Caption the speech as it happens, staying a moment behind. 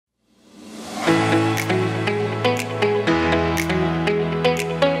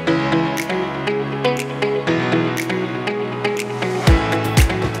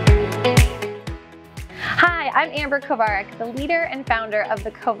Kovarik, the leader and founder of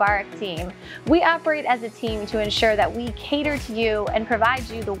the Kovarik team. We operate as a team to ensure that we cater to you and provide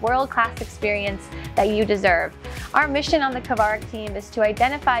you the world-class experience that you deserve. Our mission on the Kovarik team is to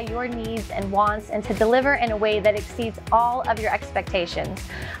identify your needs and wants and to deliver in a way that exceeds all of your expectations.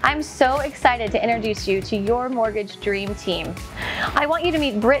 I'm so excited to introduce you to your mortgage dream team. I want you to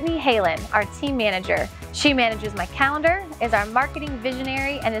meet Brittany Halen, our team manager. She manages my calendar, is our marketing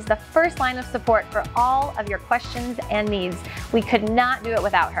visionary, and is the first line of support for all of your questions and needs. We could not do it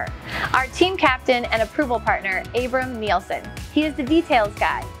without her. Our team captain and approval partner, Abram Nielsen. He is the details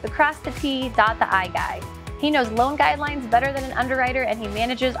guy, the cross the T, dot the I guy. He knows loan guidelines better than an underwriter, and he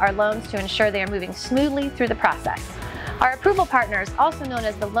manages our loans to ensure they are moving smoothly through the process. Our approval partners, also known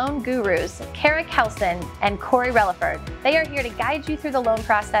as the loan gurus, Kovarik Helson and Corey Relaford. They are here to guide you through the loan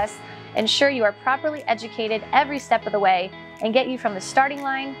process, ensure you are properly educated every step of the way, and get you from the starting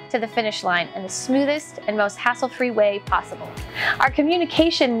line to the finish line in the smoothest and most hassle-free way possible. Our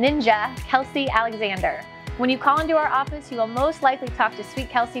communication ninja, Kelsey Alexander. When you call into our office, you will most likely talk to Sweet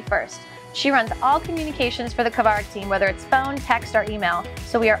Kelsey first. She runs all communications for the Kovarik team, whether it's phone, text, or email,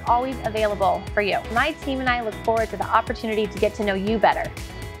 so we are always available for you. My team and I look forward to the opportunity to get to know you better.